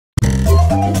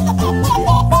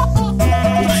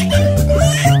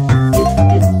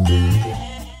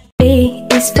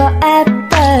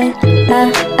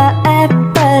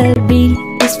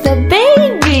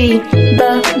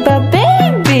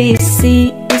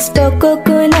is for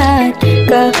coconut,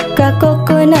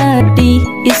 coconut. D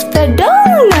is for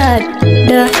donut,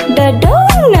 the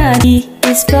donut. E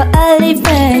is for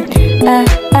elephant,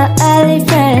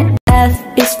 elephant. F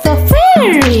is for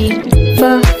fairy,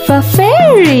 for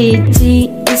fairy. G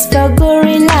is for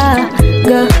gorilla,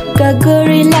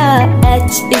 gorilla.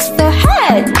 H is for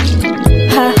head,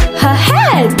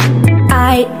 head.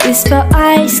 I is for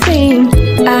ice cream,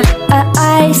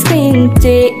 ice cream.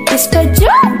 J is for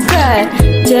joker,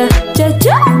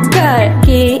 joker.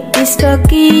 K is for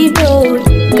keyboard,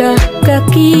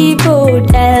 keyboard.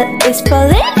 L is for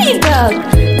ladybug,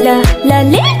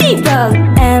 ladybug.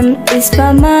 M is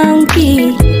for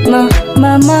monkey,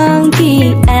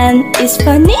 monkey. N is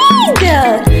for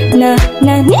needle,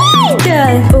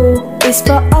 needle. O is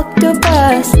for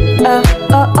octopus,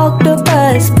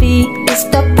 octopus. P is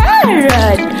for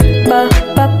parrot,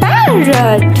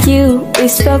 parrot. Q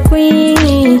is for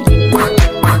queen,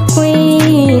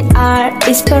 queen. R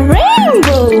is for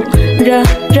rainbow,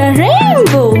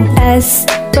 rainbow. S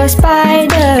for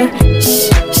spider,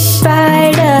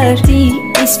 spider. T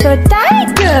is for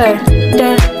tiger,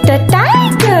 the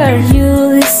tiger. U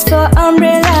is for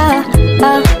umbrella,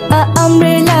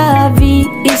 umbrella. V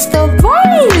is for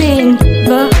violin,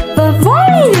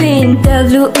 violin.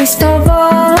 W is for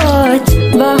watch,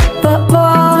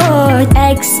 watch.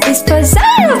 X is for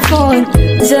xylophone,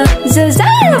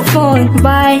 xylophone.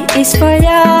 Y is for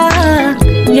yak,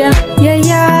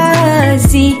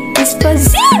 Z is for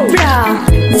zebra,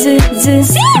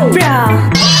 zebra.